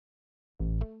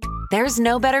There's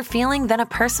no better feeling than a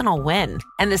personal win.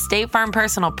 And the State Farm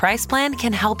Personal Price Plan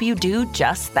can help you do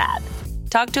just that.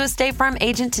 Talk to a State Farm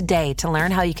agent today to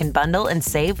learn how you can bundle and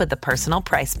save with the Personal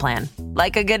Price Plan.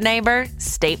 Like a good neighbor,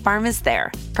 State Farm is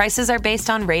there. Prices are based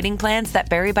on rating plans that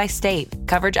vary by state.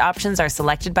 Coverage options are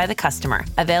selected by the customer.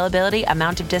 Availability,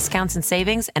 amount of discounts and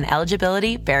savings, and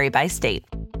eligibility vary by state.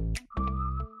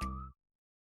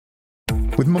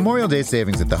 With Memorial Day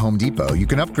savings at the Home Depot, you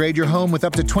can upgrade your home with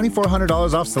up to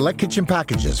 $2,400 off select kitchen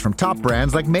packages from top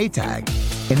brands like Maytag.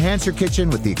 Enhance your kitchen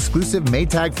with the exclusive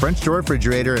Maytag French door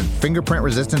refrigerator and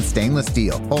fingerprint-resistant stainless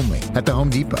steel, only at the Home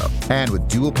Depot. And with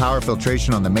dual power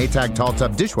filtration on the Maytag Tall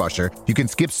Tub dishwasher, you can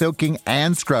skip soaking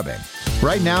and scrubbing.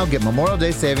 Right now, get Memorial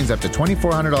Day savings up to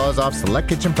 $2,400 off select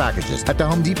kitchen packages at the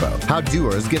Home Depot. How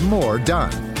doers get more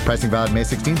done. Pricing valid May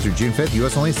 16th through June 5th.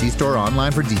 U.S. only. See store or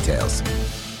online for details.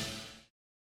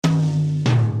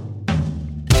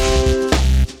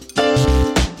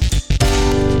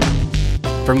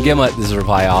 From Gimlet, this is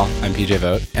Reply All. I'm PJ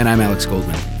Vogt. And I'm Alex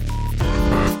Goldman.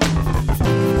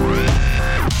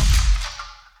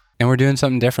 And we're doing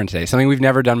something different today, something we've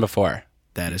never done before.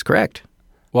 That is correct.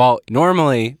 Well,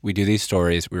 normally we do these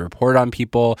stories. We report on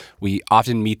people. We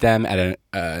often meet them at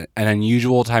an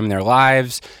unusual time in their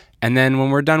lives. And then when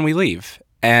we're done, we leave.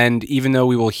 And even though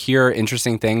we will hear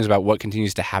interesting things about what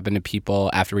continues to happen to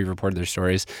people after we've reported their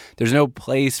stories, there's no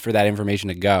place for that information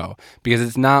to go, because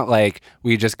it's not like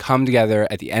we just come together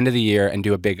at the end of the year and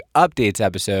do a big updates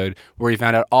episode where we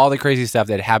found out all the crazy stuff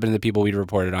that happened to the people we'd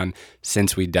reported on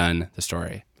since we'd done the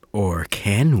story. Or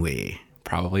can we?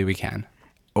 Probably we can.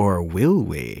 Or will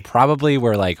we? Probably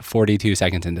we're like 42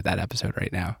 seconds into that episode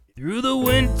right now. Through the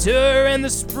winter and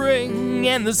the spring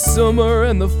and the summer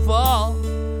and the fall,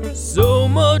 so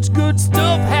much good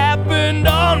stuff happened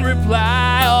on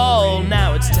Reply All.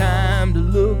 Now it's time to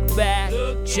look back,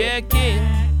 check in,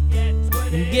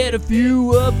 and get a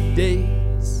few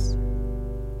updates.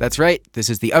 That's right. This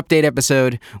is the update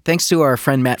episode. Thanks to our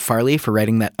friend Matt Farley for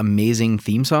writing that amazing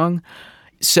theme song.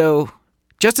 So,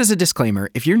 just as a disclaimer,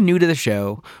 if you're new to the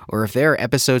show, or if there are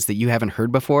episodes that you haven't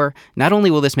heard before, not only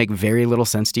will this make very little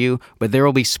sense to you, but there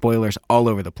will be spoilers all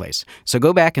over the place. So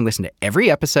go back and listen to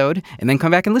every episode, and then come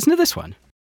back and listen to this one.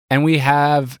 And we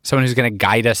have someone who's going to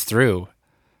guide us through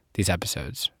these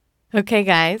episodes. Okay,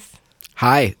 guys.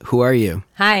 Hi, who are you?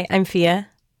 Hi, I'm Fia.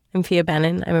 I'm Fia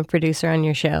Bennin. I'm a producer on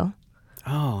your show.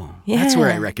 Oh, Yeah. That's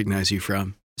where I recognize you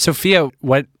from. Sophia,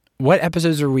 what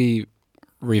episodes are we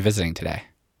revisiting today?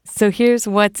 So here's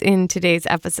what's in today's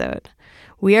episode.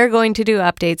 We are going to do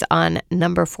updates on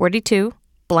number 42,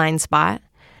 Blind Spot,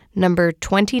 number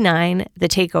 29, The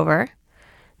Takeover,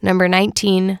 number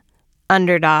 19,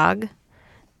 Underdog,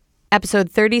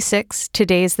 episode 36,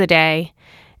 Today's the Day,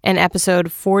 and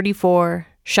episode 44,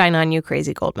 Shine On You,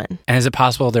 Crazy Goldman. And is it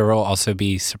possible there will also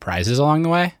be surprises along the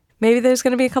way? Maybe there's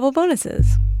going to be a couple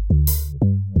bonuses.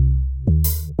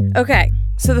 Okay,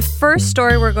 so the first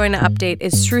story we're going to update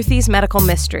is Shruthi's Medical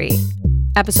Mystery,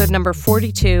 episode number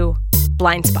 42,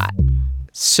 Blind Spot.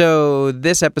 So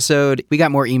this episode, we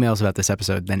got more emails about this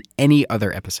episode than any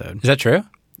other episode. Is that true?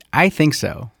 I think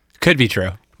so. Could be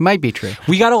true. Might be true.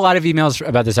 We got a lot of emails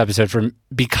about this episode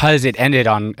because it ended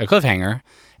on a cliffhanger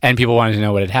and people wanted to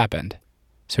know what had happened.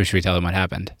 So should we tell them what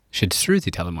happened? Should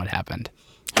Shruthi tell them what happened?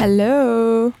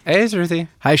 Hello. Hey, Shruthi.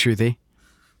 Hi, Shruthi.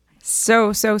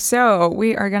 So,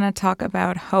 we are going to talk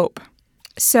about hope.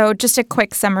 So just a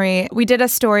quick summary. We did a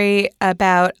story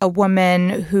about a woman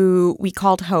who we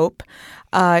called Hope.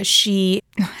 She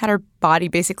had her body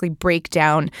basically break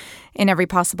down in every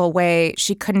possible way.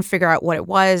 She couldn't figure out what it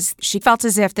was. She felt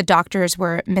as if the doctors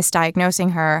were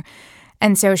misdiagnosing her.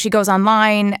 And so she goes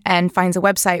online and finds a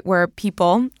website where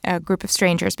people, a group of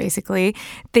strangers basically,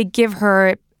 they give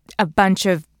her a bunch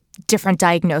of different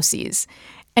diagnoses.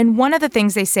 And one of the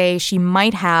things they say she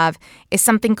might have is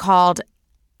something called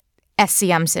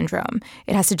SCM syndrome.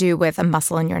 It has to do with a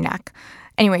muscle in your neck.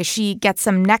 Anyway, she gets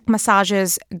some neck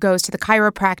massages, goes to the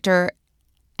chiropractor,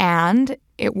 and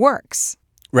it works.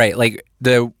 Right. Like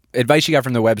the advice she got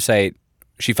from the website,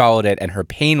 she followed it and her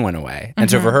pain went away.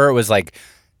 And so for her, it was like,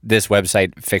 this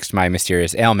website fixed my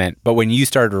mysterious ailment. But when you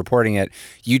started reporting it,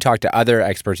 you talked to other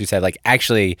experts who said, like,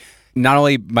 actually, not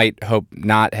only might Hope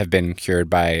not have been cured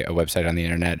by a website on the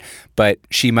internet, but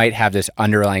she might have this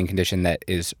underlying condition that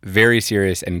is very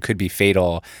serious and could be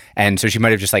fatal. And so she might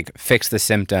have just like fixed the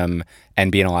symptom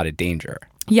and be in a lot of danger.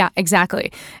 Yeah,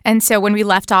 exactly. And so when we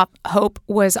left off, Hope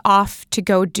was off to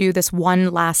go do this one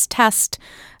last test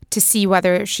to see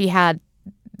whether she had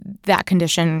that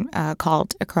condition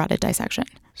called a carotid dissection.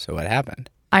 So what happened?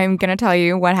 I'm going to tell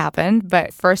you what happened,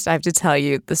 but first I have to tell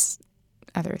you this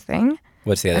other thing.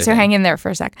 What's the other So thing? hang in there for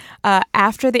a sec.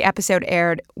 After the episode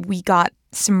aired, we got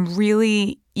some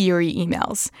really eerie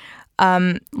emails,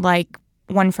 like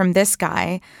one from this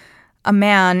guy, a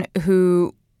man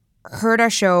who heard our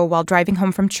show while driving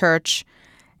home from church,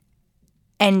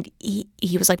 and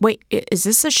he was like, wait, is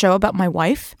this a show about my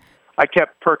wife? I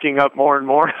kept perking up more and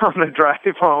more on the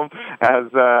drive home as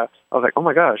I was like, oh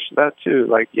my gosh, that too.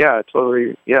 Like, yeah,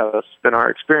 totally. Yeah, that's been our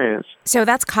experience. So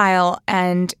that's Kyle,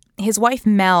 and his wife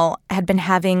Mel had been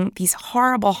having these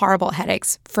horrible, horrible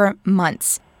headaches for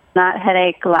months. That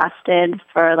headache lasted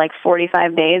for like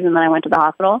 45 days, and then I went to the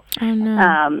hospital. Oh,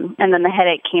 no. And then the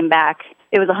headache came back.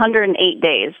 It was 108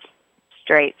 days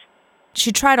straight.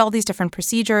 She tried all these different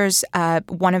procedures.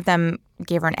 One of them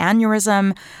gave her an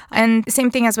aneurysm. And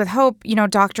same thing as with Hope,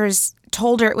 doctors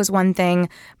told her it was one thing,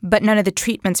 but none of the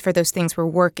treatments for those things were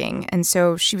working. And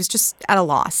so she was just at a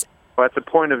loss. At the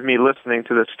point of me listening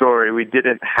to the story, we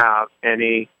didn't have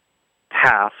any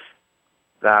path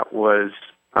that was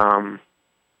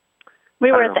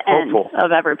we were at the hopeful. end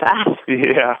of every path.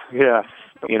 Yeah.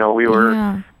 We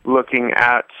were looking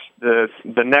at the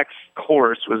next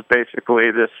course was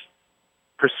basically this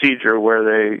procedure where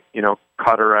they,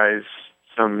 cauterize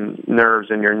some nerves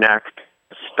in your neck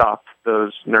to stop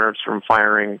those nerves from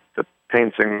firing the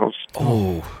pain signals.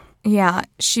 Oh. Yeah,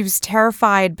 she was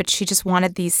terrified, but she just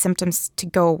wanted these symptoms to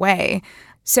go away.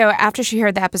 So after she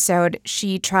heard the episode,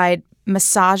 she tried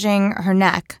massaging her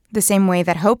neck the same way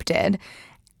that Hope did.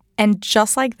 And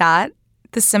just like that,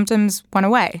 the symptoms went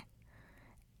away.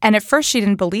 And at first she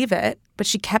didn't believe it, but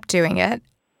she kept doing it.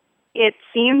 It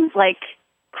seems like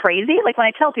crazy. Like when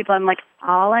I tell people, I'm like,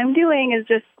 all I'm doing is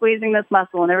just squeezing this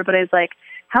muscle. And everybody's like,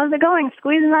 how's it going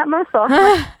squeezing that muscle? I'm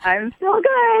like, I'm still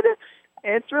good.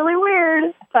 It's really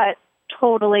weird, but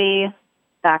totally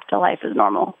back to life as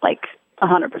normal, like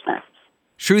 100%.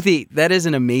 Shruti, that is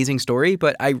an amazing story,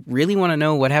 but I really want to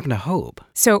know what happened to Hope.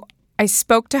 So I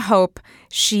spoke to Hope.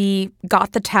 She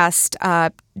got the test,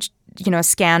 a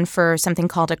scan for something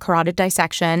called a carotid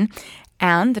dissection,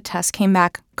 and the test came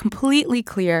back completely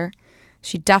clear.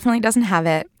 She definitely doesn't have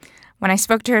it. When I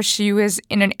spoke to her, she was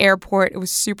in an airport. It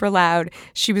was super loud.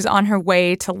 She was on her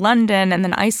way to London and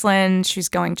then Iceland. She was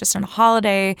going just on a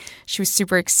holiday. She was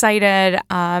super excited,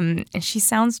 and she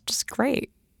sounds just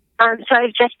great. So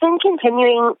I've just been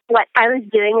continuing what I was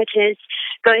doing, which is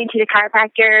going to the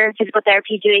chiropractor, physical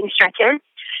therapy, doing stretches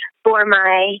for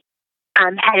my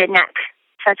head and neck.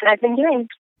 So that's what I've been doing.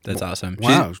 That's awesome.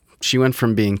 Wow. She went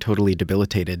from being totally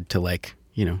debilitated to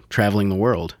traveling the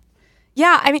world.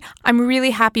 Yeah, I mean, I'm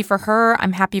really happy for her.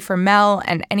 I'm happy for Mel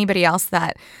and anybody else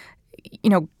that,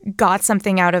 got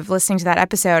something out of listening to that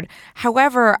episode.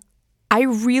 However, I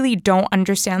really don't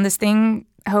understand this thing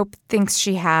Hope thinks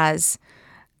she has,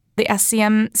 the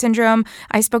SCM syndrome.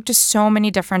 I spoke to so many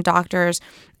different doctors,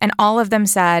 and all of them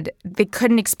said they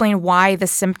couldn't explain why the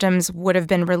symptoms would have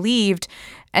been relieved.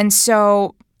 And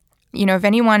so, if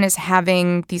anyone is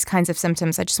having these kinds of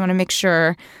symptoms, I just want to make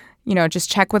sure just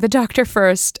check with a doctor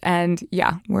first. And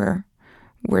yeah, we're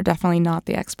definitely not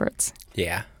the experts.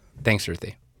 Yeah. Thanks,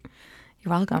 Ruthie.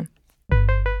 You're welcome.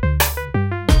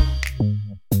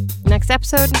 Next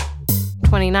episode,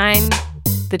 29,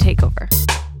 The Takeover.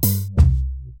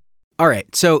 All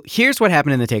right, so here's what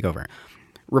happened in The Takeover.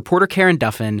 Reporter Karen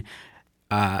Duffin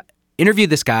interviewed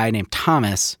this guy named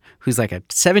Thomas, who's like a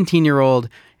 17-year-old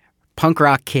punk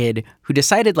rock kid who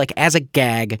decided, as a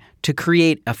gag, to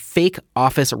create a fake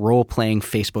office role-playing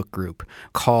Facebook group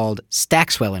called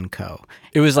Stackswell & Co.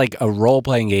 It was like a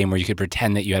role-playing game where you could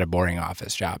pretend that you had a boring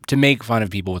office job to make fun of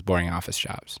people with boring office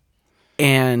jobs.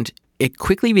 And it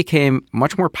quickly became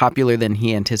much more popular than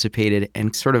he anticipated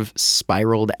and sort of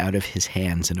spiraled out of his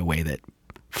hands in a way that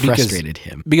frustrated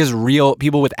him. Because real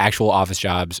people with actual office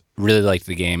jobs really liked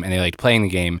the game and they liked playing the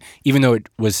game. Even though it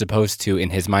was supposed to, in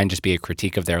his mind, just be a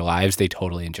critique of their lives, they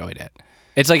totally enjoyed it.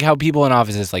 It's like how people in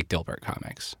offices like Dilbert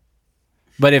comics.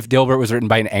 But if Dilbert was written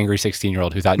by an angry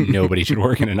 16-year-old who thought nobody should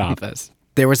work in an office.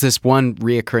 There was this one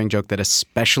reoccurring joke that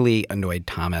especially annoyed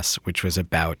Thomas, which was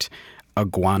about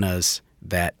iguanas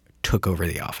that took over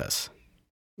the office.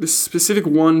 This specific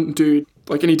one dude,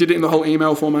 and he did it in the whole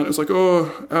email format. It was like,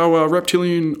 oh, our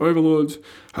reptilian overlords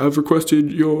have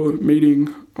requested your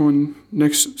meeting on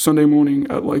next Sunday morning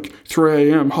at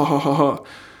 3 a.m. Ha ha ha ha.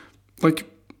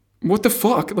 What the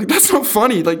fuck? That's not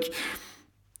funny.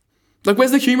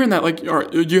 Where's the humor in that? All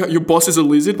right, your boss is a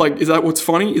lizard. Is that what's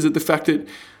funny? Is it the fact that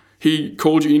he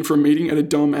called you in for a meeting at a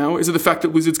dumb hour? Is it the fact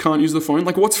that lizards can't use the phone?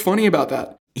 What's funny about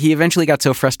that? He eventually got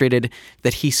so frustrated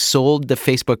that he sold the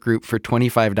Facebook group for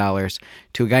 $25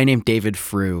 to a guy named David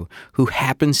Frew, who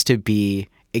happens to be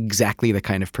exactly the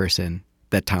kind of person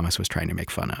that Thomas was trying to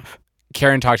make fun of.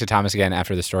 Karen talked to Thomas again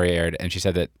after the story aired, and she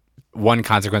said that one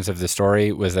consequence of the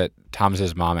story was that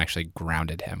Thomas's mom actually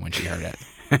grounded him when she heard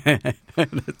it.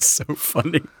 That's so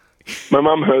funny. My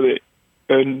mom heard it,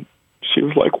 and she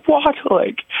was like, what?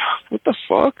 Like, what the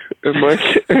fuck? And like,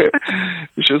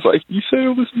 she was like, you say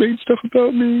all this mean stuff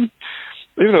about me.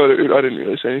 Even though I didn't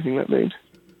really say anything that mean.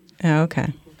 Oh,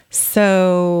 okay.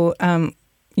 So,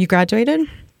 you graduated?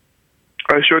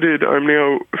 I sure did. I'm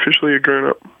now officially a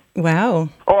grown-up. Wow.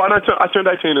 Oh, and I turned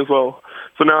 18 as well.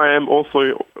 So now I am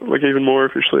also, like, even more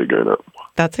officially a grown-up.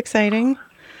 That's exciting.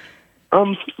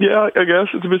 Yeah, I guess.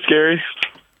 It's a bit scary.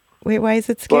 Wait, why is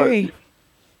it scary?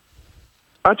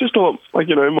 I just want, like,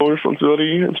 you know, more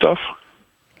responsibility and stuff.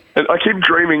 And I keep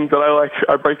dreaming that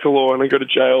I break the law and I go to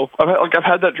jail. I've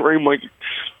had that dream, like,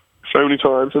 so many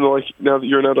times. And, like, now that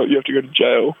you're an adult, you have to go to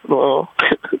jail. Oh.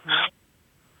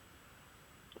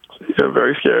 Yeah,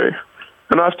 very scary.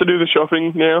 And I have to do the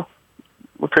shopping now.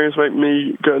 My parents make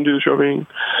me go and do the shopping.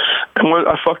 And when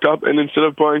I fucked up, and instead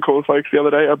of buying cornflakes the other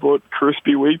day, I bought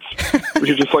crispy wheats, which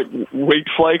are just like wheat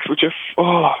flakes, which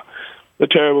are, they're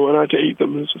terrible, and I had to eat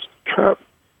them. It's just crap.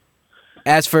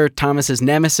 As for Thomas's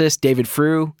nemesis, David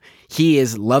Frew, he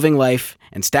is loving life,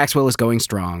 and Stackswell is going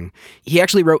strong. He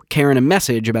actually wrote Karen a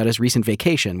message about his recent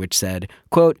vacation, which said,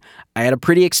 quote, I had a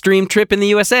pretty extreme trip in the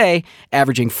USA,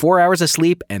 averaging 4 hours of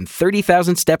sleep and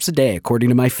 30,000 steps a day, according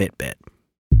to my Fitbit.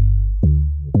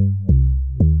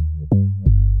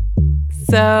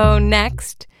 So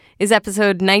next is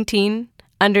episode 19,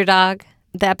 Underdog,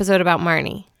 the episode about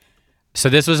Marnie. So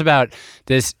this was about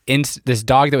this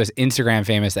dog that was Instagram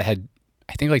famous that had,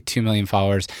 I think, like 2 million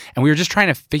followers. And we were just trying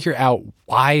to figure out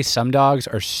why some dogs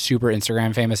are super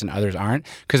Instagram famous and others aren't.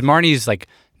 Because Marnie's like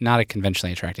not a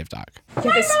conventionally attractive dog.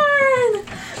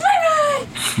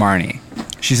 Marnie.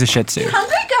 She's a Shih Tzu.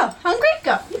 Hungry,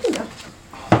 go. You can go.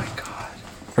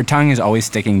 Her tongue is always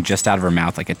sticking just out of her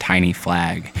mouth like a tiny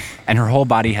flag, and her whole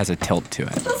body has a tilt to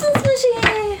it.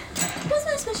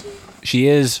 She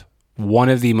is one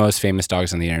of the most famous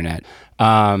dogs on the internet.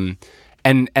 And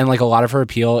like a lot of her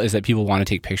appeal is that people want to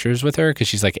take pictures with her because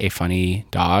she's like a funny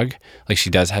dog. Like she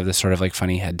does have this sort of like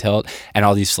funny head tilt, and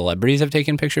all these celebrities have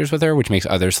taken pictures with her, which makes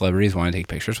other celebrities want to take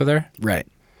pictures with her. Right.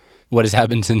 What has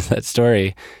happened since that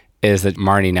story is that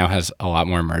Marnie now has a lot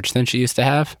more merch than she used to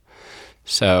have.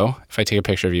 So if I take a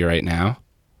picture of you right now,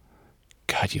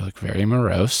 God, you look very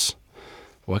morose.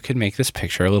 What could make this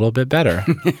picture a little bit better?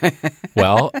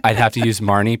 Well, I'd have to use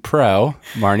Marnie Pro,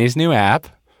 Marnie's new app.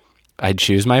 I'd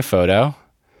choose my photo.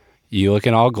 You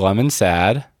looking all glum and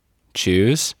sad.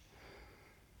 Choose.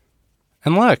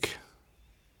 And look.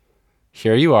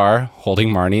 Here you are, holding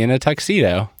Marnie in a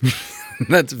tuxedo.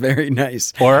 That's very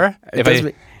nice. Or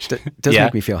it does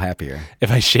make me feel happier.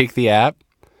 If I shake the app,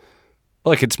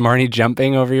 look, it's Marnie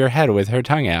jumping over your head with her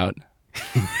tongue out.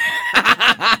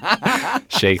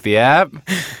 Shake the app.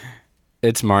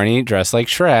 It's Marnie dressed like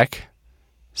Shrek,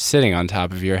 sitting on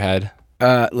top of your head.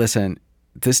 Listen,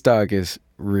 this dog is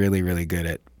really, really good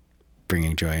at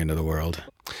bringing joy into the world.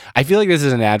 I feel like this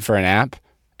is an ad for an app,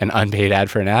 an unpaid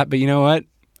ad for an app, but you know what?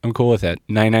 I'm cool with it.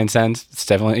 99 cents. It's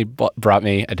definitely brought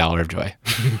me $1 of joy.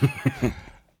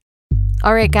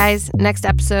 All right, guys, next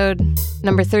episode,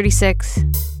 number 36,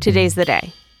 Today's the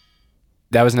Day.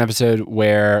 That was an episode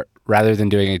where, rather than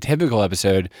doing a typical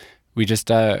episode, we just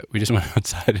went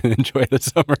outside and enjoyed the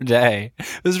summer day.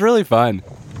 It was really fun.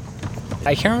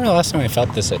 I can't remember the last time I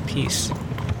felt this at peace.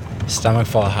 Stomach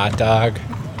full of hot dog,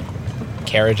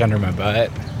 carriage under my butt,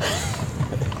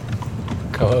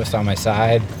 co-host on my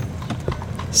side.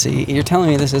 See, you're telling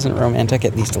me this isn't romantic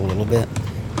at least a little bit?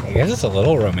 I guess it's a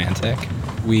little romantic.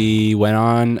 We went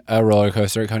on a roller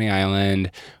coaster at Coney Island.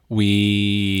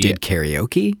 We did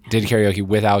karaoke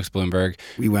with Alex Bloomberg.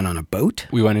 We went on a boat.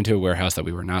 We went into a warehouse that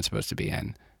we were not supposed to be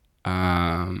in.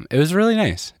 It was really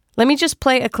nice. Let me just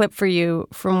play a clip for you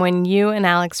from when you and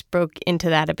Alex broke into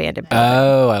that abandoned building.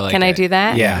 Oh, I like it. Can I do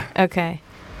that? Yeah. Okay.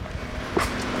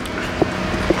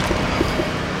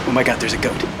 Oh my God, there's a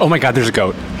goat. Oh my God, there's a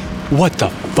goat. What the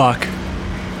fuck?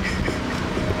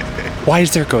 Why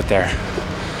is there a goat there?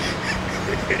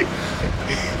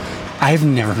 I've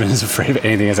never been as afraid of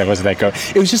anything as I was of that goat.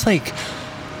 It was just like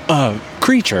a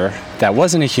creature that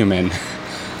wasn't a human.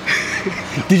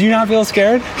 Did you not feel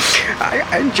scared?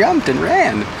 I jumped and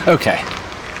ran. Okay.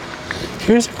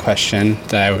 Here's a question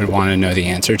that I would want to know the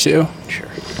answer to. Sure.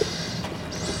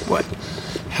 What?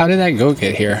 How did that goat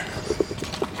get here?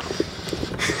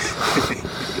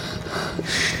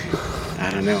 I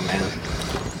don't know, man.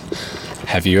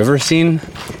 Have you ever seen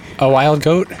a wild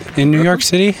goat in New York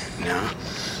City? No.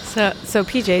 So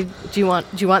PJ, do you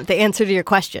want the answer to your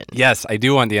question? Yes, I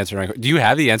do want the answer to my question. Do you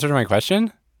have the answer to my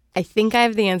question? I think I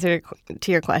have the answer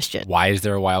to your question. Why is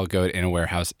there a wild goat in a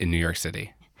warehouse in New York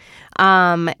City?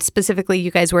 Specifically,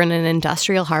 you guys were in an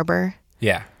industrial harbor.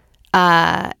 Yeah.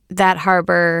 That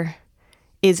harbor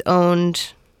is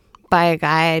owned by a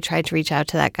guy. I tried to reach out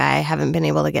to that guy. I haven't been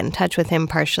able to get in touch with him,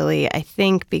 partially, I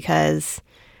think, because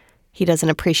he doesn't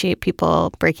appreciate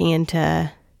people breaking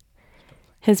into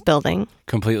his building.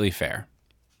 Completely fair.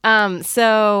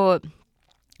 So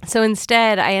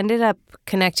instead, I ended up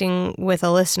connecting with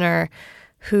a listener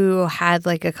who had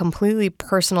like a completely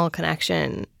personal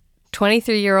connection.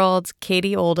 23-year-old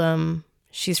Katie Oldham.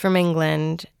 She's from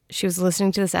England. She was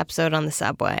listening to this episode on the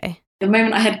subway. The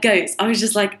moment I had goats, I was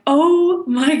just like, oh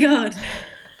my God.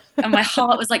 And my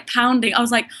heart was like pounding. I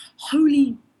was like,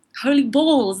 holy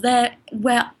balls. They're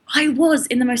where I was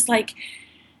in the most like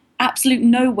absolute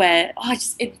nowhere.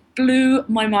 It blew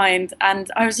my mind.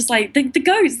 And I was just like, the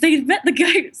goats, they met the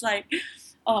goats. Like,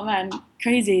 oh man,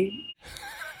 crazy.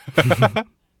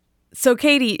 So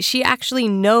Katie, she actually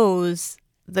knows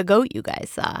the goat you guys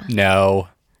saw. No.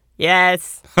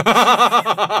 Yes.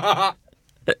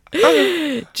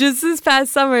 Just this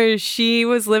past summer, she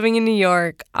was living in New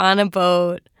York on a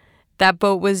boat. That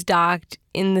boat was docked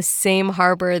in the same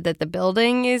harbor that the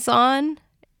building is on.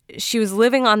 She was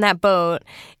living on that boat.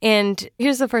 And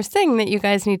here's the first thing that you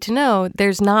guys need to know.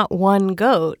 There's not one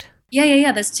goat.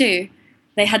 Yeah. There's two.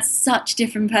 They had such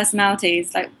different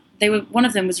personalities. Like one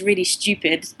of them was really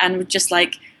stupid and would just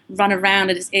like run around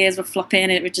and its ears would flop in.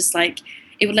 It would just like,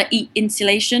 it would like eat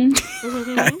insulation.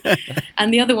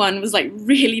 And the other one was like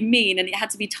really mean and it had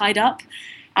to be tied up.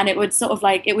 And it would sort of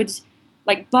like, it would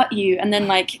like butt you and then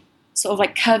like sort of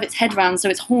like curve its head round so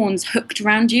its horns hooked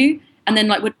around you and then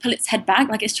like would pull its head back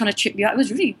like it's trying to trip you out. It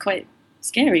was really quite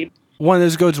scary. One of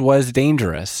those goats was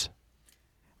dangerous.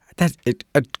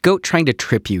 A goat trying to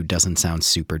trip you doesn't sound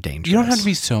super dangerous. You don't have to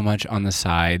be so much on the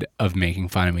side of making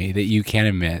fun of me that you can't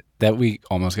admit that we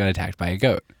almost got attacked by a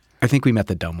goat. I think we met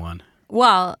the dumb one.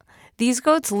 Well, these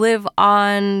goats live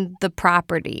on the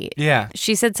property. Yeah.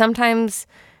 She said sometimes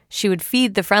she would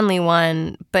feed the friendly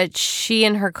one, but she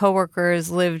and her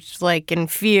coworkers lived like in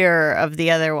fear of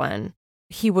the other one.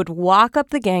 He would walk up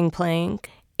the gangplank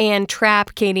and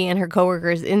trap Katie and her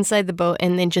coworkers inside the boat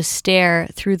and then just stare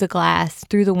through the glass,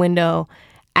 through the window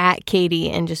at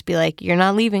Katie and just be like, you're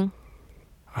not leaving.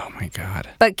 Oh, my God.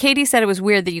 But Katie said it was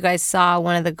weird that you guys saw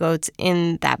one of the goats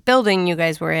in that building you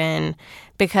guys were in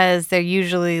because they're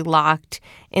usually locked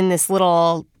in this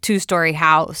little 2-story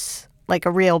house, like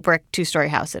a real brick 2-story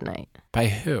house at night. By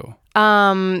who?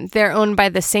 They're owned by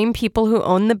the same people who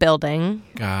own the building.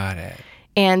 Got it.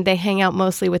 And they hang out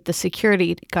mostly with the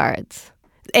security guards.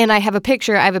 And I have a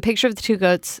picture of the two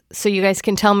goats, so you guys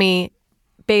can tell me,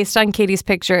 based on Katie's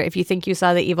picture, if you think you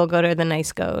saw the evil goat or the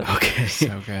nice goat. Okay.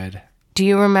 So good. Do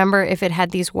you remember if it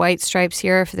had these white stripes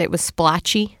here, if it was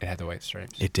splotchy? It had the white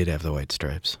stripes. It did have the white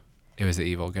stripes. It was the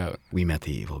evil goat. We met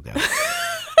the evil goat.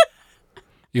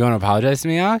 You want to apologize to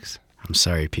me, Alex? I'm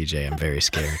sorry, PJ. I'm very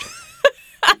scared.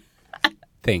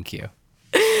 Thank you.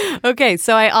 Okay,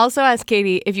 so I also asked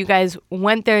Katie if you guys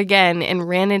went there again and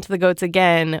ran into the goats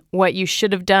again, what you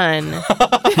should have done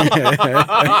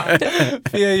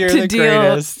Yeah, you're to the deal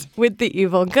greatest. with the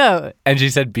evil goat. And she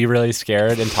said, be really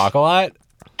scared and talk a lot?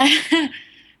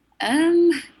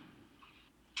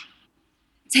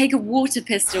 Take a water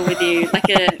pistol with you,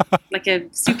 like a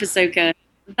super soaker.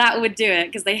 That would do it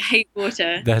because they hate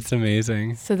water. That's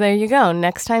amazing. So there you go.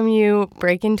 Next time you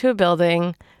break into a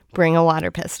building, bring a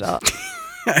water pistol.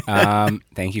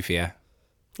 Thank you, Fia.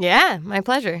 Yeah, my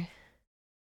pleasure.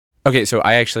 Okay, so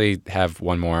I actually have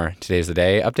one more Today's the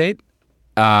Day update.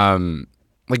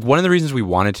 Like one of the reasons we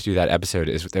wanted to do that episode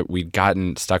is that we'd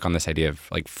gotten stuck on this idea of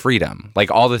like freedom,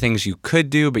 like all the things you could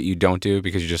do but you don't do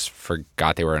because you just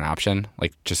forgot they were an option.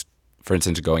 Like just, for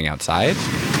instance, going outside.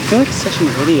 I feel like such an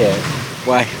idiot.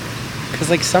 Why? Because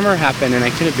like summer happened and I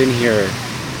could have been here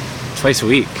twice a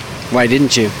week. Why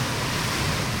didn't you?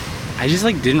 I just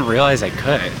like didn't realize I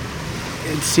could.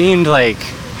 It seemed like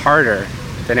harder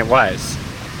than it was.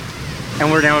 And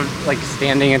we're now like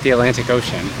standing at the Atlantic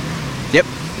Ocean. Yep.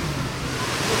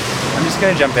 I'm just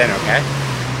gonna jump in, okay?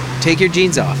 Take your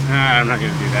jeans off. I'm not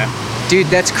gonna do that. Dude,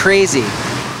 that's crazy.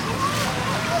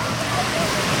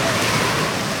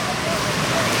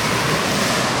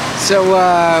 So,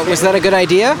 was that a good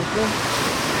idea?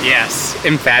 Yes,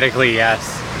 emphatically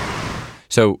yes.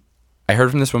 So, I heard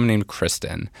from this woman named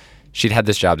Kristen. She'd had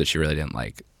this job that she really didn't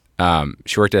like.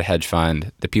 She worked at a hedge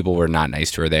fund. The people were not nice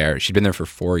to her there. She'd been there for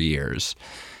 4 years.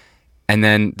 And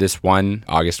then this one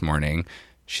August morning,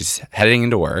 she's heading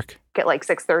into work. At like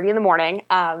 6:30 in the morning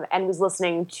and was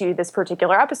listening to this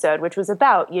particular episode, which was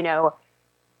about,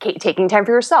 taking time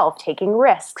for yourself, taking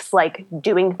risks, like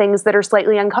doing things that are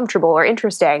slightly uncomfortable or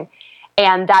interesting.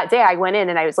 And that day I went in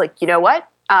and I was like, you know what?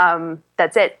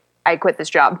 That's it. I quit this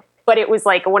job. But it was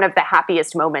like one of the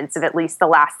happiest moments of at least the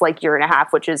last like year and a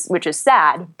half, which is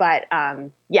sad. But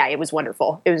yeah, it was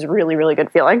wonderful. It was a really, really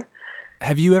good feeling.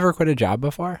 Have you ever quit a job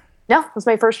before? No, it was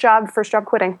my first job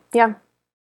quitting. Yeah.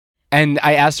 And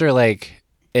I asked her like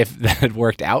if that had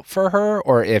worked out for her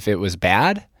or if it was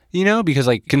bad, you know, because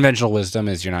like conventional wisdom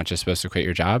is you're not just supposed to quit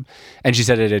your job. And she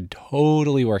said it had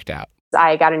totally worked out.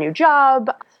 I got a new job.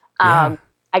 I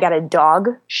got a dog.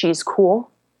 She's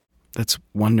cool. That's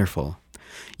wonderful.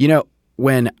 You know,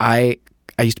 when I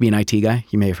used to be an IT guy,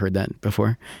 you may have heard that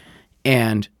before,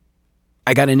 and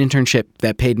I got an internship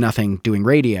that paid nothing doing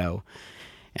radio,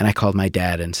 and I called my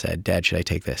dad and said, Dad, should I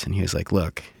take this? And he was like,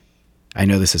 look, I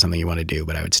know this is something you want to do,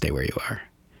 but I would stay where you are.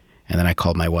 And then I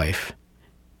called my wife,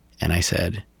 and I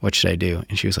said, what should I do?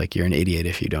 And she was like, you're an idiot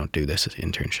if you don't do this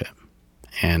internship.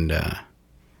 And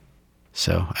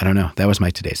so, I don't know. That was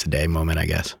my today's the day moment, I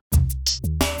guess.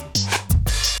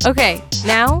 Okay,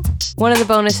 now, one of the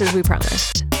bonuses we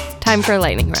promised. Time for a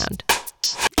lightning round.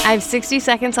 I have 60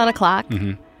 seconds on a clock.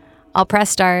 Mm-hmm. I'll press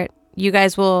start. You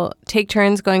guys will take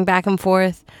turns going back and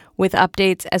forth with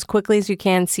updates as quickly as you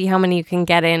can. See how many you can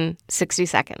get in 60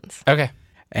 seconds. Okay.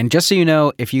 And just so you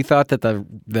know, if you thought that the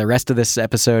rest of this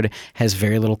episode has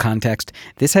very little context,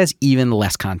 this has even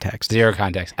less context. Zero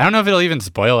context. I don't know if it'll even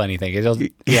spoil anything.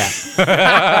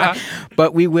 Yeah.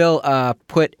 But we will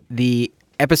put the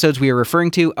episodes we are referring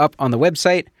to up on the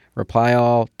website,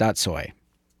 replyall.soy.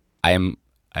 I'm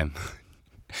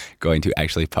going to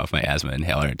actually puff my asthma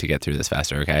inhaler to get through this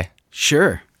faster, okay?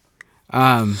 Sure.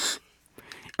 All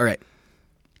right.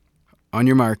 On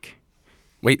your mark.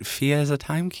 Wait, Fia is a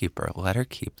timekeeper. Let her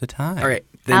keep the time. All right.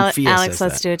 Then Fia Alex, says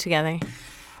let's that. do it together.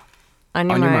 On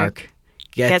your mark.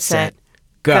 Get set.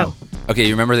 Go. Okay,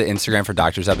 you remember the Instagram for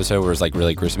Doctors episode where it was like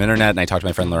really gruesome internet and I talked to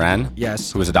my friend Loren?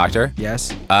 Yes. Who was a doctor?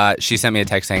 Yes. She sent me a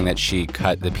text saying that she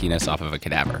cut the penis off of a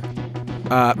cadaver.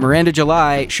 Miranda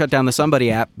July shut down the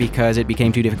Somebody app because it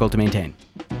became too difficult to maintain.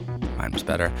 Mine was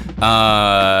better.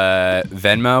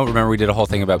 Venmo, remember we did a whole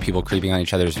thing about people creeping on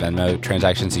each other's Venmo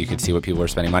transactions so you could see what people were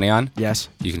spending money on? Yes.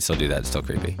 You can still do that. It's still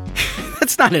creepy.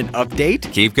 That's not an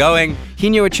update. Keep going.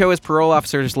 Hino Ochoa's parole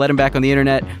officers let him back on the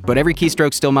internet, but every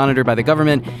keystroke's still monitored by the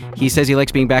government. He says he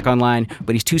likes being back online,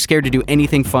 but he's too scared to do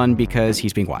anything fun because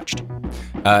he's being watched.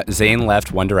 Zayn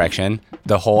left One Direction.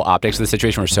 The whole optics of the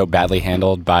situation were so badly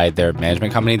handled by their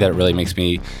management company that it really makes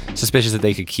me suspicious that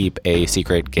they could keep a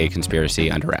secret gay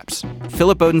conspiracy under wraps.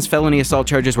 Philip Bowden's felony assault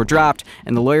charges were dropped,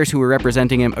 and the lawyers who were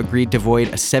representing him agreed to void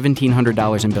a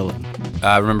 $1,700 in billing.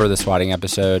 Remember the swatting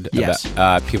episode? Yes.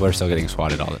 People are still getting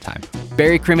swatted all the time.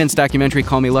 Barry Crimmon's documentary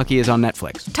Call Me Lucky is on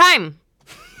Netflix. Time!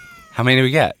 How many do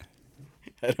we get?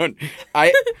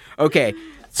 Okay.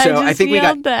 So I think we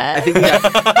got that.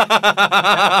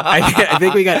 I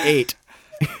think we got 8.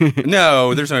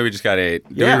 No, there's no way we just got 8.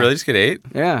 Did we really just get 8?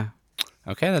 Yeah.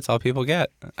 Okay, that's all people get.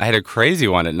 I had a crazy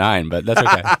one at 9, but that's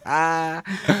okay.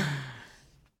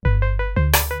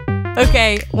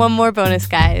 Okay, one more bonus,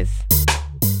 guys.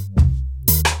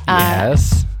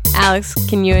 Yes. Alex,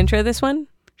 can you intro this one?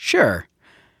 Sure.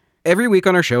 Every week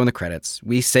on our show in the credits,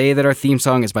 we say that our theme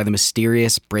song is by the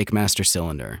mysterious Breakmaster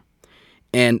Cylinder.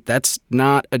 And that's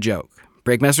not a joke.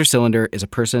 Breakmaster Cylinder is a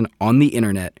person on the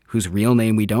internet whose real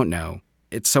name we don't know.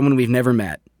 It's someone we've never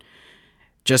met.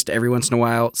 Just every once in a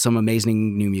while, some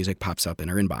amazing new music pops up in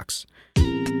our inbox.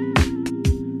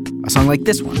 A song like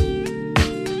this one.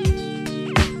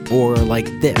 Or like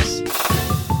this.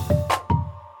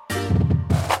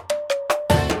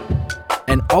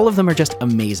 And all of them are just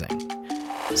amazing.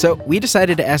 So we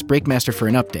decided to ask Breakmaster for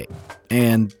an update.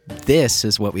 And this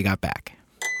is what we got back.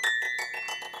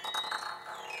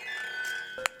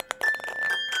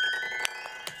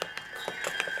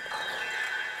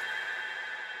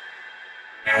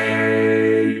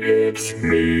 Hey, it's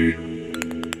me.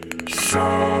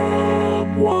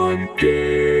 Someone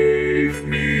gave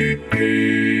me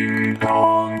ping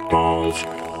pong balls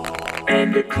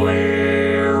and a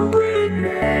clarinet.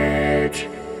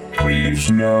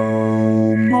 Please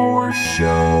no more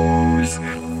shows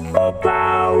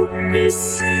about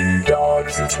missing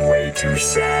dogs. It's way too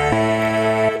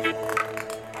sad.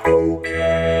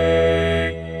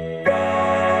 Okay, bye.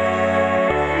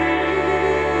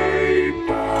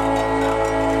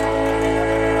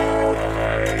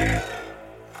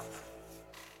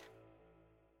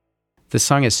 This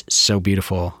song is so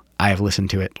beautiful. I have listened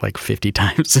to it like 50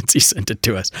 times since he sent it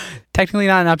to us. Technically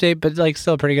not an update, but like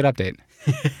still a pretty good update.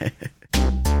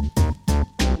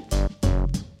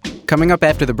 Coming up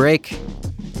after the break,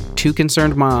 2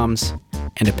 concerned moms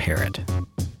and a parrot.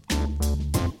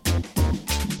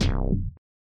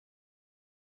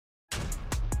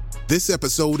 This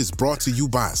episode is brought to you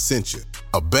by Essentia.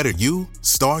 A better you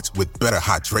starts with better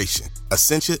hydration.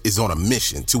 Essentia is on a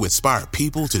mission to inspire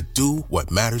people to do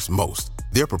what matters most.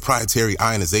 Their proprietary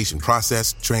ionization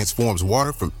process transforms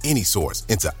water from any source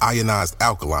into ionized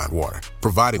alkaline water,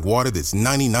 providing water that's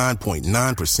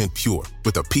 99.9% pure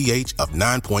with a pH of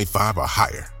 9.5 or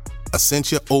higher.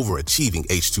 Essentia Overachieving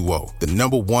H2O, the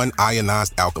 #1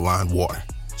 ionized alkaline water.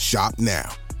 Shop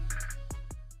now.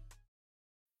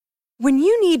 When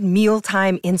you need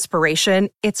mealtime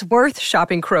inspiration, it's worth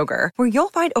shopping Kroger, where you'll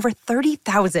find over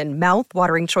 30,000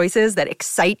 mouth-watering choices that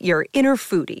excite your inner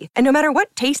foodie. And no matter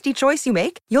what tasty choice you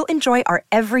make, you'll enjoy our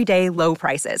everyday low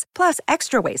prices, plus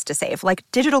extra ways to save, like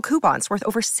digital coupons worth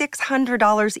over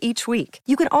 $600 each week.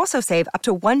 You can also save up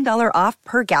to $1 off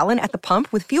per gallon at the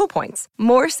pump with fuel points.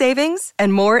 More savings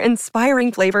and more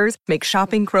inspiring flavors make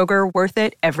shopping Kroger worth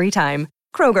it every time.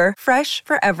 Kroger, fresh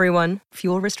for everyone.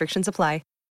 Fuel restrictions apply.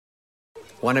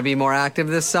 Want to be more active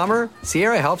this summer?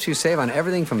 Sierra helps you save on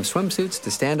everything from swimsuits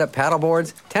to stand-up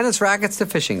paddleboards, tennis rackets to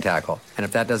fishing tackle. And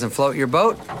if that doesn't float your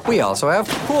boat, we also have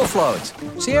pool floats.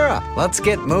 Sierra, let's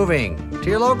get moving to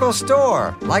your local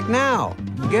store, like now.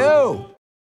 Go!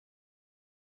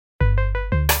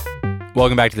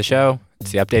 Welcome back to the show.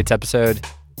 It's the Updates episode.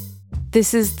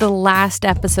 This is the last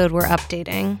episode we're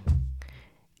updating.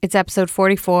 It's episode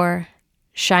 44,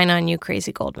 Shine On You,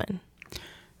 Crazy Goldman.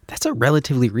 That's a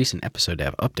relatively recent episode to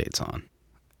have updates on.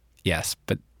 Yes,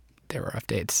 but there were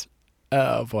updates.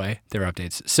 Oh, boy. There were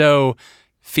updates. So,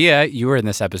 Fia, you were in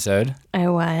this episode. I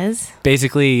was.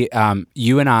 Basically,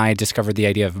 you and I discovered the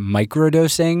idea of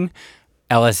microdosing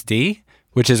LSD,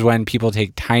 which is when people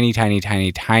take tiny, tiny,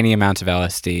 tiny, tiny amounts of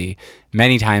LSD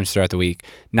many times throughout the week,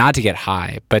 not to get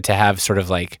high, but to have sort of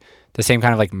like the same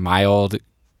kind of like mild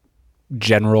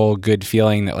general good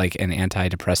feeling that like an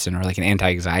antidepressant or like an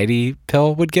anti-anxiety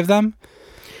pill would give them.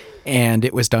 And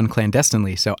it was done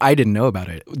clandestinely, so I didn't know about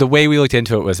it. The way we looked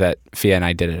into it was that Fia and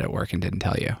I did it at work and didn't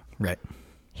tell you. Right.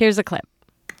 Here's a clip.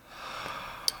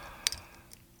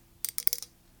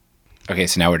 Okay,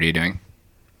 so now what are you doing?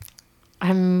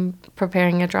 I'm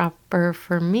preparing a dropper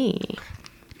for me.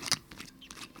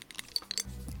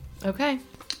 Okay.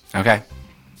 Okay.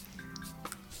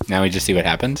 Now we just see what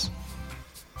happens?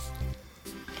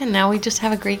 And now we just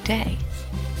have a great day.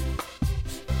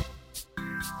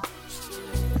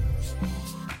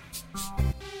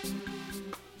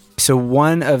 So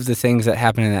one of the things that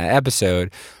happened in that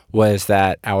episode was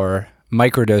that our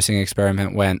microdosing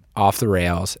experiment went off the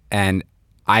rails, and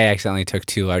I accidentally took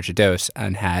too large a dose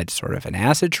and had sort of an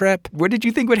acid trip. What did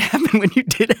you think would happen when you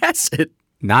did acid?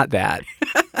 Not that.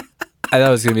 I thought it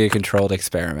was going to be a controlled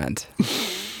experiment.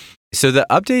 So the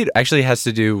update actually has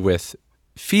to do with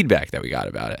feedback that we got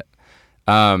about it.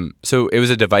 So it was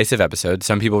a divisive episode.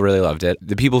 Some people really loved it.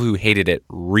 The people who hated it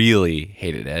really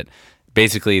hated it.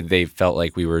 Basically, they felt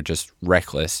like we were just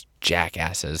reckless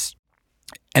jackasses.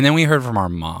 And then we heard from our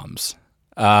moms.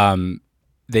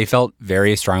 They felt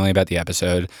very strongly about the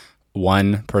episode.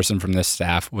 One person from this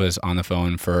staff was on the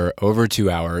phone for over 2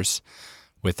 hours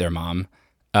with their mom.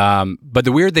 But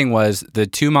the weird thing was the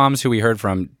two moms who we heard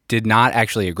from did not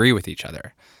actually agree with each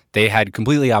other. They had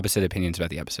completely opposite opinions about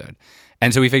the episode.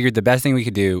 And so we figured the best thing we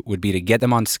could do would be to get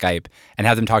them on Skype and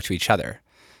have them talk to each other.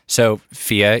 So,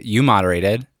 Fia, you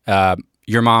moderated.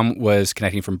 Your mom was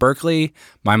connecting from Berkeley.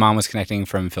 My mom was connecting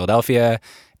from Philadelphia.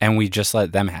 And we just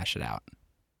let them hash it out.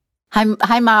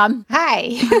 Hi, Mom.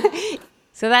 Hi.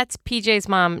 So that's PJ's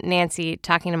mom, Nancy,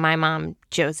 talking to my mom,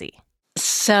 Josie.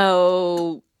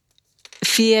 So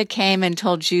Fia came and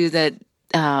told you that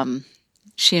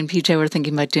she and PJ were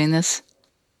thinking about doing this?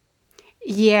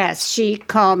 Yes, she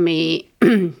called me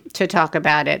to talk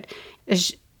about it.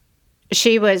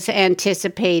 She was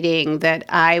anticipating that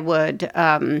I would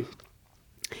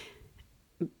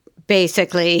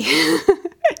basically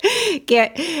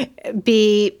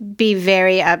be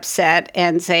very upset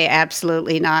and say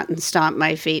absolutely not and stomp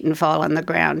my feet and fall on the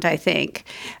ground, I think.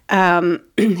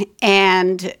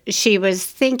 And she was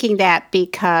thinking that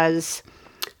because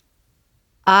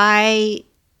I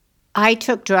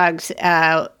took drugs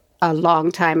a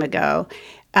long time ago,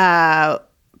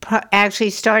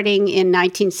 actually starting in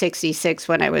 1966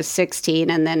 when I was 16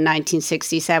 and then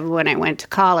 1967 when I went to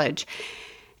college.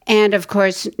 And of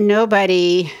course,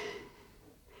 nobody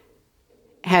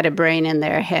had a brain in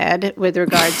their head with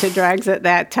regard to drugs at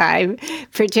that time,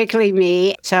 particularly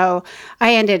me. So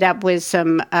I ended up with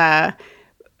some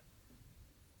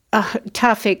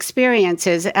tough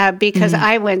experiences because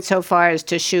I went so far as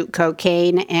to shoot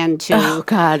cocaine and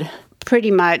to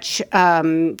pretty much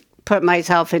put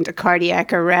myself into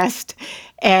cardiac arrest.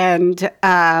 And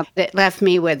it left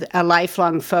me with a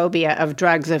lifelong phobia of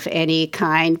drugs of any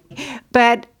kind.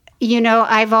 But,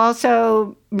 I've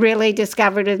also really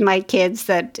discovered with my kids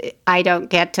that I don't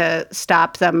get to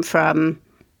stop them from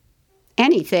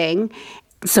anything.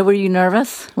 So were you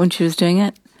nervous when she was doing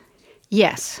it?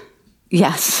 Yes.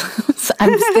 Yes.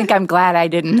 I'm glad I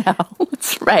didn't know.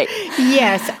 That's right.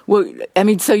 Yes. Well,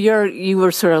 so you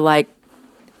were sort of like,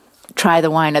 try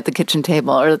the wine at the kitchen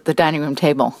table or the dining room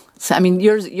table. So,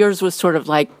 yours was sort of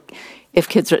like, if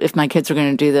my kids are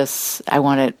going to do this, I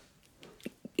want it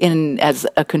in as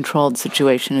a controlled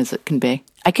situation as it can be.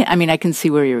 I can see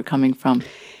where you're coming from.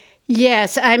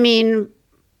 Yes, and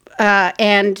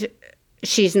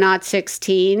she's not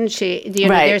 16.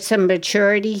 There's some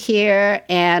maturity here,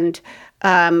 and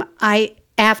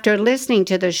after listening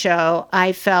to the show,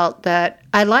 I felt that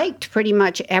I liked pretty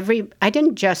much I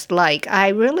didn't just like. I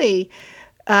really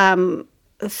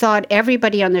thought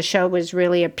everybody on the show was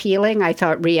really appealing. I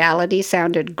thought reality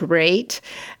sounded great.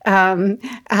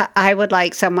 I would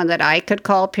like someone that I could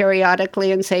call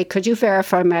periodically and say, could you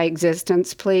verify my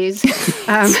existence, please?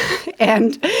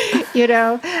 And,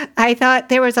 I thought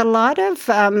there was a lot of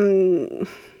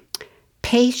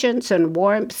patience and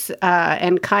warmth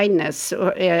and kindness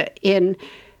in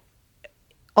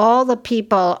all the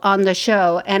people on the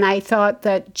show. And I thought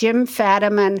that Jim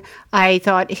Fadiman,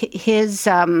 his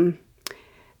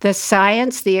the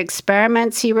science, the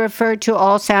experiments he referred to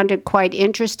all sounded quite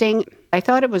interesting. I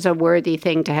thought it was a worthy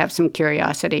thing to have some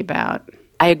curiosity about.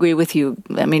 I agree with you.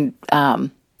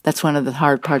 That's one of the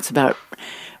hard parts about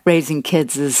raising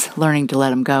kids is learning to let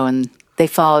them go, and they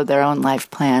follow their own life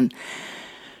plan.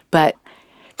 But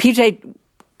PJ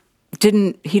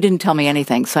didn't tell me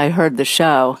anything, so I heard the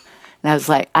show, and I was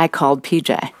like, I called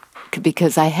PJ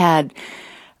because I had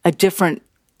a different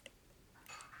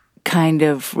kind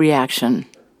of reaction,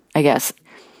 I guess.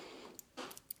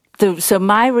 So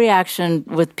my reaction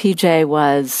with PJ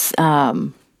was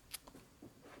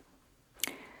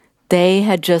they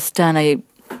had just done a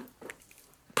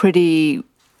pretty,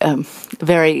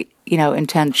 very,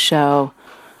 intense show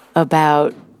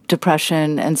about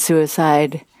depression and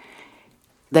suicide.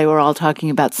 They were all talking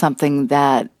about something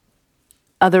that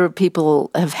other people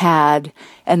have had,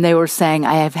 and they were saying,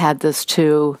 I have had this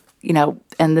too,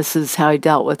 and this is how I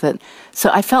dealt with it. So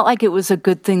I felt like it was a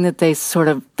good thing that they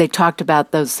talked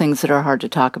about those things that are hard to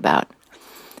talk about.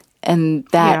 And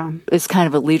that is kind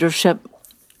of a leadership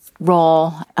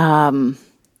role. And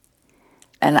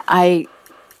I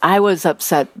was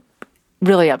upset,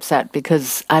 really upset,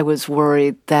 because I was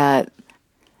worried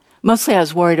mostly I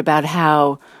was worried about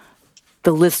how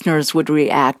the listeners would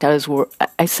react. I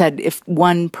said, if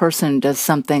one person does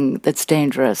something that's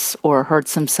dangerous or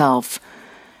hurts himself,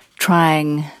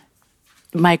 trying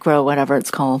whatever it's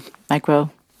called,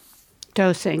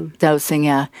 dosing,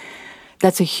 yeah,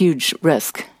 that's a huge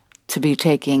risk to be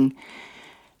taking.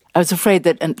 I was afraid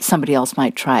that somebody else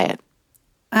might try it.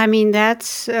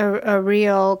 That's a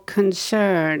real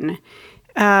concern.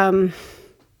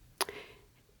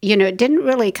 It didn't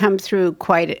really come through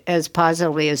quite as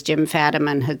positively as Jim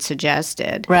Fadiman had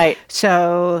suggested. Right.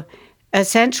 So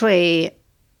essentially,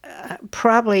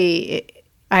 probably,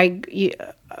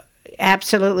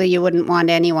 absolutely you wouldn't want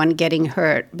anyone getting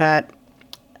hurt, but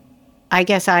I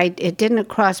guess it didn't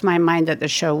cross my mind that the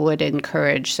show would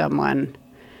encourage someone.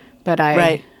 But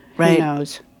right. Who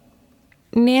knows?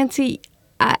 Nancy,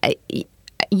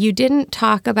 you didn't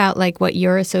talk about what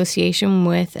your association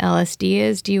with LSD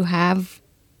is. Do you have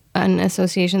an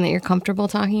association that you're comfortable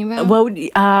talking about? Well,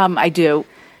 I do.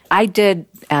 I did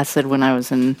acid when I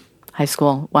was in high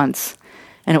school once,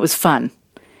 and it was fun.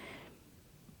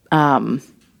 And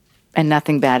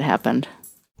nothing bad happened.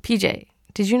 PJ,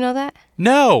 did you know that?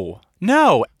 No.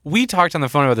 We talked on the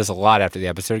phone about this a lot after the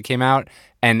episode came out,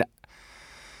 and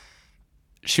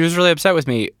she was really upset with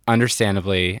me,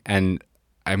 understandably,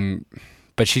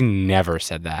 but she never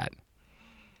said that.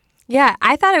 Yeah,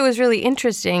 I thought it was really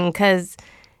interesting because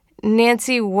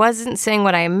Nancy wasn't saying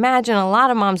what I imagine a lot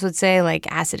of moms would say,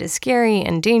 like acid is scary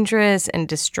and dangerous and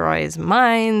destroys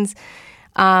minds.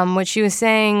 What she was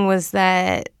saying was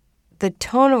that the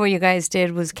tone of what you guys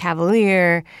did was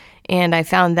cavalier, and I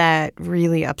found that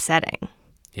really upsetting.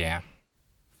 Yeah.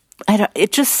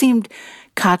 It just seemed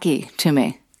cocky to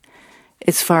me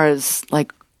as far as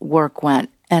work went,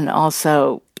 and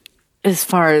also as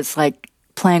far as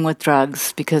playing with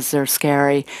drugs because they're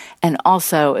scary, and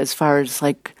also as far as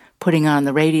putting on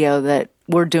the radio that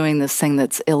we're doing this thing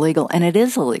that's illegal, and it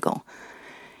is illegal.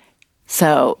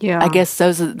 So I guess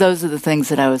those are the things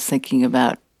that I was thinking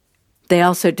about. They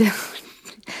also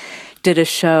did a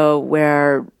show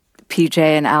where PJ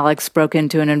and Alex broke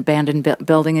into an abandoned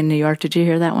building in New York. Did you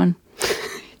hear that one?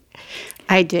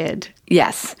 I did.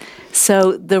 Yes. So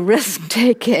the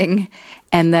risk-taking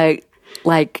and the,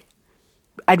 like,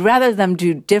 I'd rather them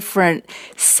do different,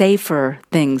 safer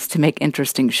things to make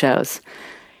interesting shows.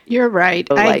 You're right.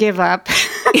 So, I give up.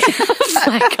 It's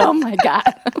like, oh my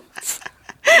God.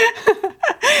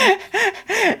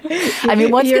 I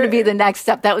mean, what's going to be the next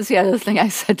step? That was the other thing I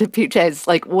said to PJ. It's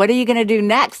like, what are you going to do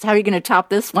next? How are you going to top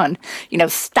this one?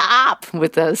 Stop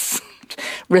with this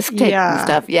risk-taking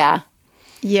stuff. Yeah.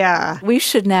 Yeah. We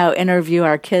should now interview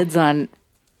our kids on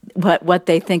what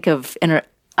they think of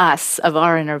of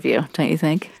our interview, don't you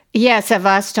think? Yes, of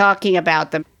us talking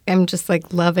about them. I'm just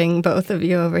like loving both of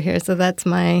you over here, so that's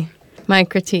my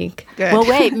critique. Good. Well,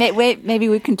 wait, maybe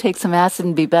we can take some acid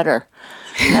and be better.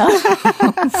 No?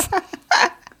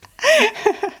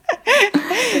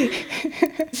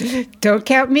 Don't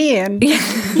count me in.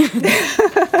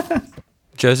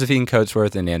 Josephine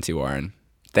Coatsworth and Nancy Warren.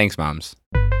 Thanks, moms.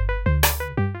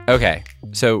 Okay,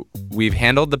 so we've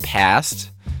handled the past.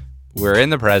 We're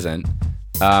in the present.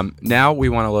 Now we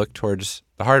want to look towards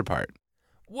the hard part.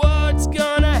 What's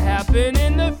gonna happen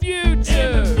in the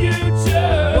future?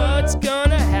 What's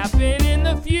gonna happen in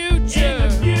the future?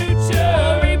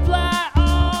 Reply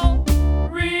all.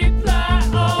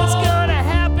 What's gonna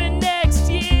happen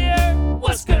next year?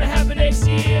 What's gonna happen next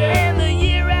year? And the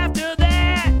year after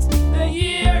that.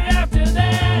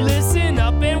 Listen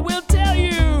up and we'll tell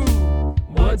you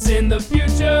what's in the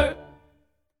future.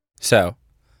 So,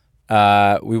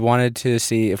 we wanted to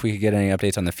see if we could get any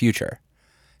updates on the future.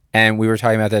 And we were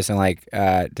talking about this and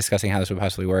discussing how this would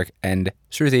possibly work. And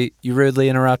Shruti, you rudely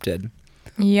interrupted.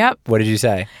 Yep. What did you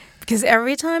say? Because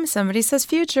every time somebody says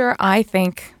future, I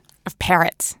think of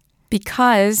parrots.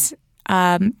 Because,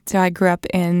 so I grew up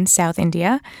in South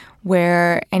India,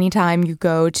 where anytime you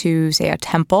go to, say, a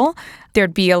temple,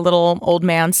 there'd be a little old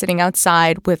man sitting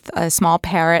outside with a small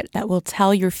parrot that will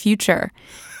tell your future.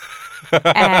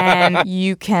 And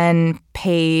you can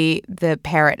pay the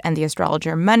parrot and the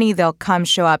astrologer money. They'll come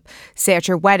show up, say at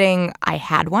your wedding. I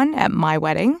had one at my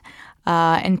wedding,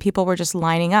 and people were just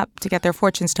lining up to get their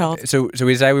fortunes told. So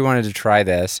we decided we wanted to try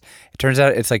this. It turns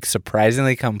out it's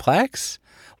surprisingly complex.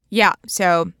 Yeah.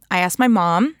 So I asked my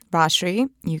mom, Rashri,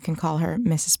 you can call her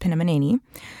Mrs. Pinamaneni,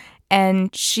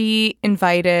 and she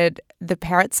invited the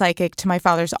parrot psychic to my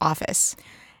father's office,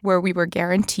 where we were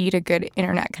guaranteed a good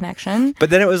internet connection.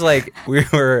 But then it was we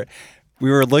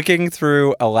were looking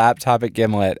through a laptop at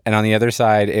Gimlet, and on the other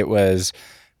side it was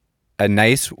a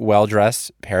nice,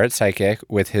 well-dressed parrot psychic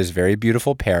with his very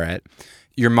beautiful parrot.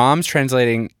 Your mom's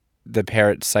translating the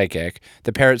parrot psychic.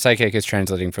 The parrot psychic is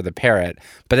translating for the parrot.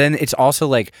 But then it's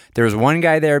also there was one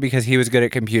guy there because he was good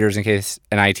at computers in case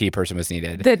an IT person was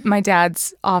needed. My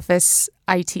dad's office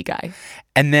IT guy.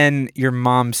 And then your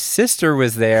mom's sister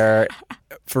was there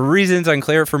for reasons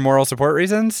unclear, for moral support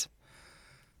reasons.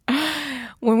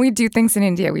 When we do things in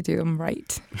India, we do them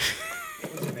right.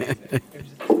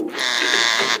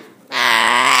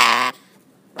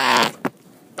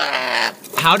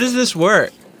 How does this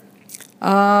work?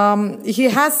 He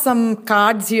has some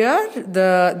cards here,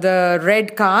 the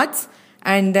red cards,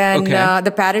 and then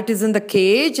the parrot is in the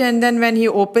cage, and then when he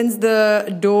opens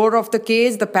the door of the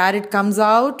cage, the parrot comes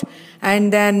out,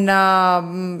 and then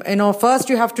first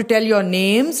you have to tell your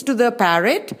names to the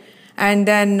parrot, and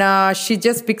then she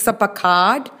just picks up a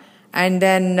card, and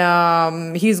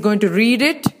then he's going to read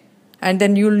it, and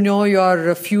then you'll know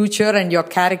your future and your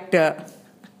character.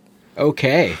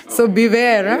 Okay. So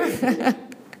beware. Huh?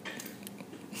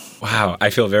 Wow, I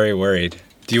feel very worried.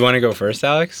 Do you want to go first,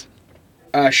 Alex?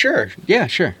 Sure. Yeah,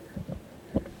 sure.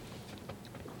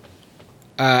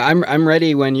 I'm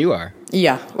ready when you are.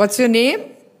 Yeah. What's your name?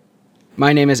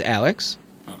 My name is Alex.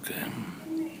 Okay.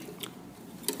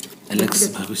 Alex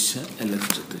Bhavishya, Alex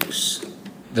Jatish.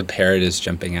 The parrot is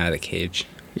jumping out of the cage.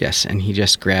 Yes, and he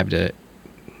just grabbed a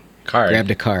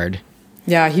card.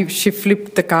 Yeah, she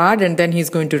flipped the card and then he's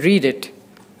going to read it.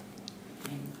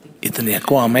 ఇతను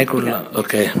ఎక్కువ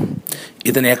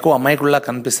అమాయకుడిలా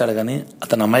కనిపిస్తాడు కానీ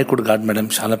అతను అమాయకుడు కాదు madam,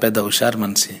 చాలా పెద్ద హుషారు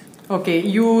మనిషి. Okay,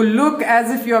 you look as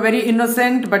if you're very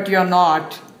innocent, but you're not.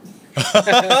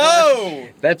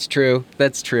 That's true.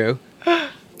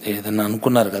 ఏదన్నా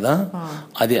అనుకున్నారు కదా,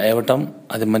 అది అవ్వటం,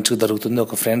 అది మంచిగా జరుగుతుంది,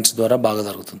 ఒక ఫ్రెండ్స్ ద్వారా బాగా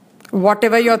జరుగుతుంది.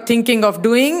 Whatever you're thinking of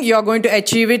doing, you're going to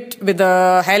achieve it with the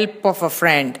help of a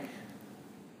friend.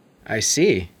 I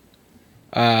see.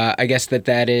 I guess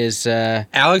that is...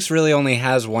 Alex really only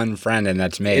has one friend, and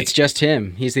that's me. It's just him.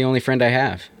 He's the only friend I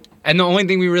have. And the only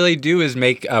thing we really do is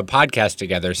make a podcast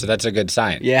together, so that's a good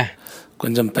sign. Yeah.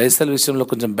 కొంచెం పైసల విషయంలో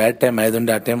కొంచెం bad time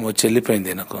అయిందండి, ఆ time వచ్చి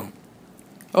వెళ్ళిపోయింది నాకు.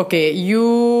 Okay, you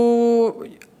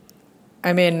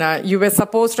you were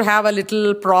supposed to have a little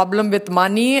problem with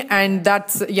money, and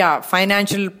that's,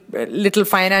 little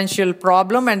financial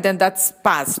problem, and then that's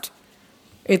passed.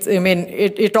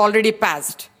 It already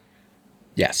passed.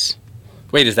 Yes.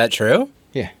 Wait, is that true?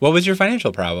 Yeah. What was your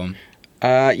financial problem?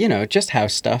 Just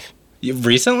house stuff.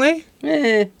 Recently?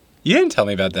 You didn't tell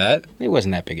me about that. It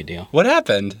wasn't that big a deal. What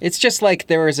happened? It's just like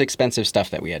there was expensive stuff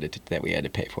that we had to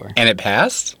pay for. And it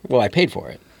passed? Well, I paid for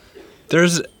it.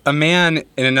 There's a man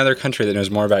in another country that knows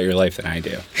more about your life than I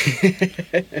do.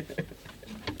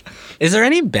 Is there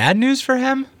any bad news for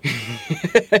him?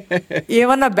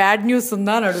 ఏమన్నా bad news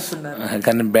ఉందా అని అడుగుతున్నారు.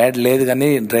 కానీ bad లేదు, కానీ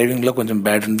driving లో కొంచెం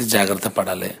bad ఉంది, జాగ్రత్త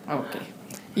పడాలి. Okay.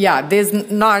 Yeah, there's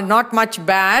not much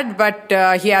bad, but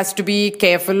he has to be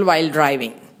careful while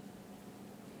driving.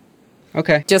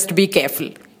 Okay. Just be careful.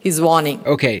 He's warning.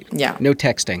 Okay. Yeah. No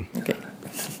texting. Okay.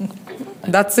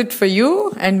 That's it for you,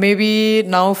 and maybe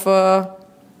now for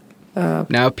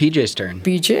now PJ's turn.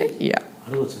 PJ, yeah.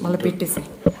 Mala pettesi.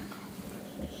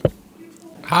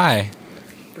 Hi.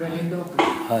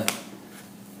 Hi.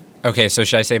 Okay, so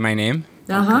should I say my name?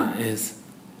 Yes.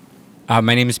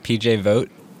 My name is PJ Vote.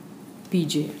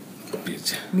 PJ.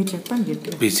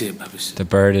 The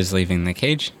bird is leaving the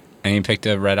cage, and he picked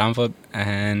a red envelope,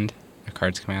 and a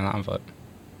card's coming on the envelope.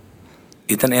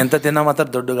 ఇతను ఎంత తిన్నా మాత్రం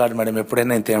దొడ్డుగాడు madam,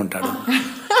 ఎప్పుడైనా ఇంతే ఉంటాడు.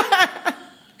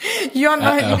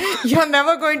 You're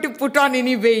never going to put on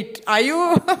any weight, are you?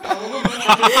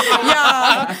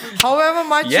 Yeah. However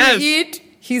much you eat,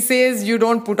 he says you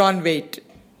don't put on weight.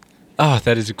 Oh,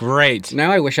 that is great. Now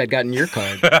I wish I'd gotten your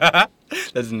card.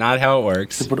 That's not how it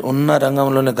works. ఇప్పుడు ఉన్న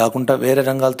రంగంలోనే కాకుండా వేరే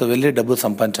రంగాలతో వెళ్ళి డబ్బులు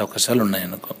సంపాదించే అవకాశాలు ఉన్నాయి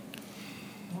అనుకో.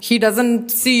 He doesn't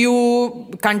see you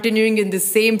continuing in the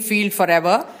same field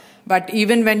forever, but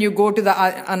even when you go to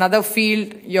another field,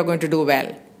 you're going to do well.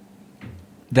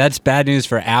 That's bad news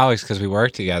for Alex because we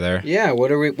work together. Yeah,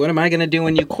 what am I going to do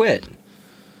when you quit?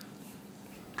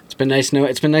 It's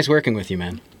been nice working with you,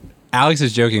 man. Alex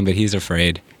is joking, but he's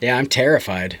afraid. Yeah, I'm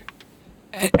terrified.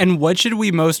 And what should we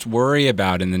most worry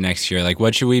about in the next year? Like,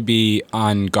 what should we be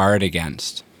on guard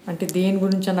against? అంటే దేని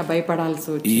గురించి అన్న భయపడాల్సి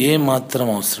వచ్చింది? ఏ మాత్రం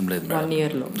అవసరం లేదు madam. 1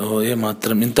 year లో. ఏ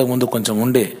మాత్రం ఇంతకు ముందు కొంచెం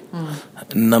ఉండే,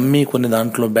 నమ్మి కొన్ని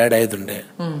దాంట్లో బ్యాడ్ అయ్యేది ఉండే,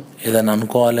 ఏదైనా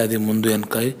అనుకోవాలి అది ముందు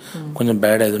వెనక కొంచెం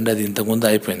బ్యాడ్ అయ్యేది ఉండే, అది ఇంతకు ముందు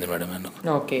అయిపోయింది madam.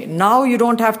 Okay, now you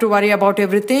don't have to worry about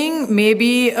everything.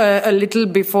 Maybe a little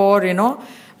before,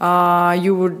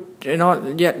 you would,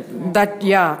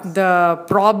 the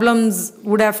problems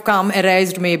would have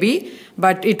arised maybe,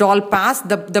 but it all passed.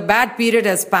 The bad period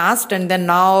has passed, and then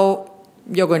now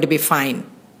you're going to be fine.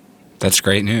 That's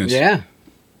great news. Yeah.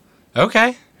 Okay.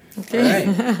 All right.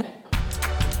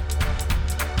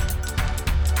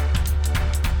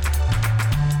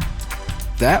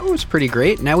 That was pretty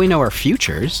great. Now we know our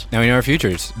futures.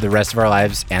 The rest of our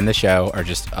lives and the show are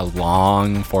just a long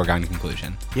foregone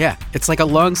conclusion. Yeah, it's like a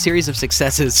long series of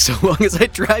successes so long as I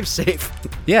drive safe.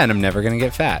 Yeah, and I'm never going to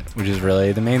get fat, which is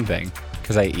really the main thing,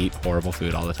 because I eat horrible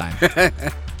food all the time.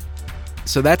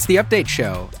 So that's the update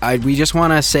show. We just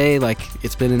want to say,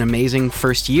 it's been an amazing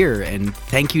first year, and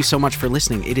thank you so much for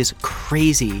listening. It is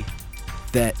crazy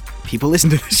that people listen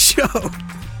to this show.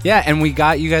 Yeah, and we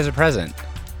got you guys a present.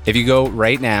 If you go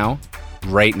right now,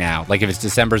 like if it's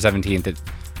December 17th at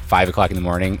 5 o'clock in the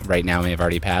morning, right now may have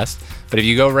already passed. But if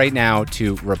you go right now to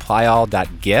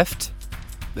replyall.gift,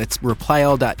 that's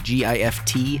replyall.gift,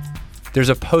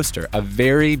 there's a poster, a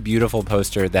very beautiful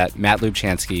poster that Matt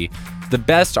Lubchansky, the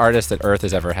best artist that Earth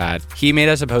has ever had, he made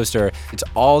us a poster. It's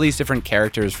all these different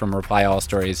characters from Reply All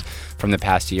stories from the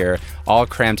past year, all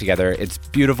crammed together. It's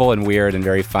beautiful and weird and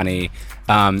very funny.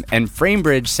 And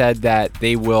Framebridge said that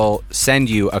they will send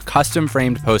you a custom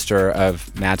framed poster of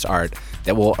Matt's art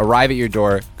that will arrive at your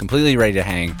door completely ready to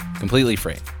hang, completely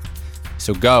free.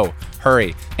 So go,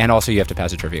 hurry. And also you have to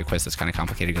pass a trivia quiz that's kind of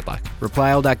complicated. Good luck.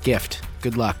 Replyall.gift.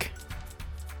 Good luck.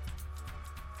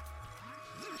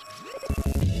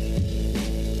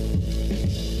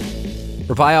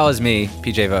 Reply All is me,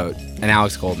 PJ Vote, and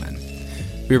Alex Goldman.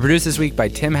 We were produced this week by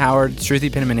Tim Howard, Shruti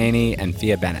Pinnamaneni, and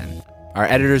Thea Benin. Our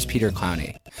editor is Peter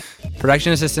Clowney.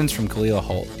 Production assistance from Khalila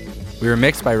Holt. We were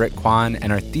mixed by Rick Kwan,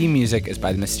 and our theme music is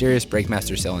by the mysterious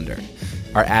Breakmaster Cylinder.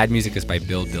 Our ad music is by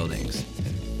Build Buildings.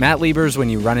 Matt Lieber's when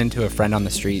you run into a friend on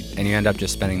the street and you end up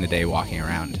just spending the day walking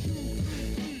around.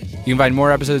 You can find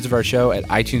more episodes of our show at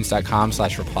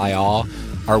itunes.com/replyall.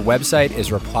 Our website is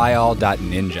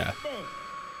replyall.ninja.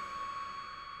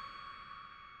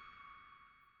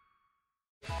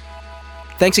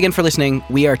 Thanks again for listening.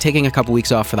 We are taking a couple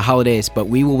weeks off for the holidays, but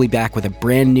we will be back with a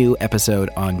brand new episode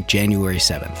on January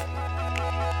 7th.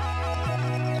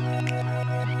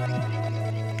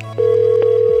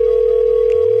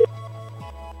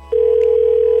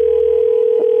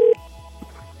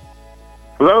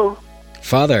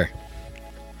 Father.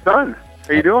 Son,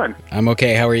 how you doing? I'm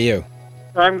okay. How are you?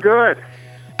 I'm good.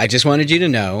 I just wanted you to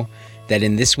know that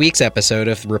in this week's episode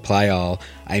of Reply All,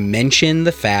 I mentioned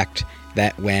the fact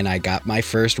that when I got my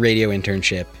first radio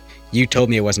internship, you told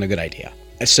me it wasn't a good idea.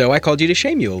 So I called you to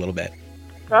shame you a little bit.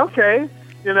 Okay.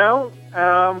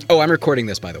 Oh, I'm recording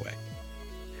this, by the way.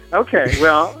 Okay.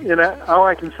 Well, all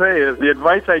I can say is the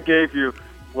advice I gave you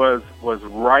was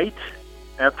right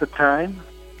at the time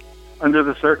under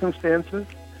the circumstances,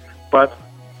 but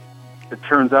it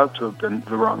turns out to have been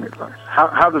the wrong advice.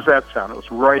 How does that sound? It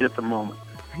was right at the moment.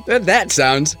 That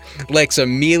sounds like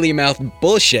some mealy-mouthed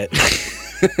bullshit.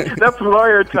 That's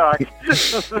lawyer talk.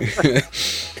 That's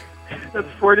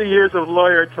 40 years of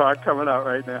lawyer talk coming out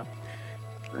right now.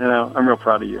 I'm real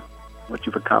proud of you, what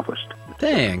you've accomplished.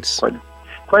 Thanks.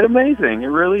 Quite amazing. It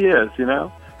really is,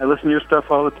 I listen to your stuff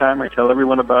all the time. I tell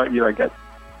everyone about you. I got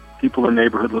people in the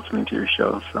neighborhood listening to your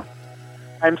show. So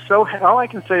all I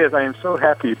can say is I am so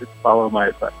happy to follow my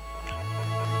advice.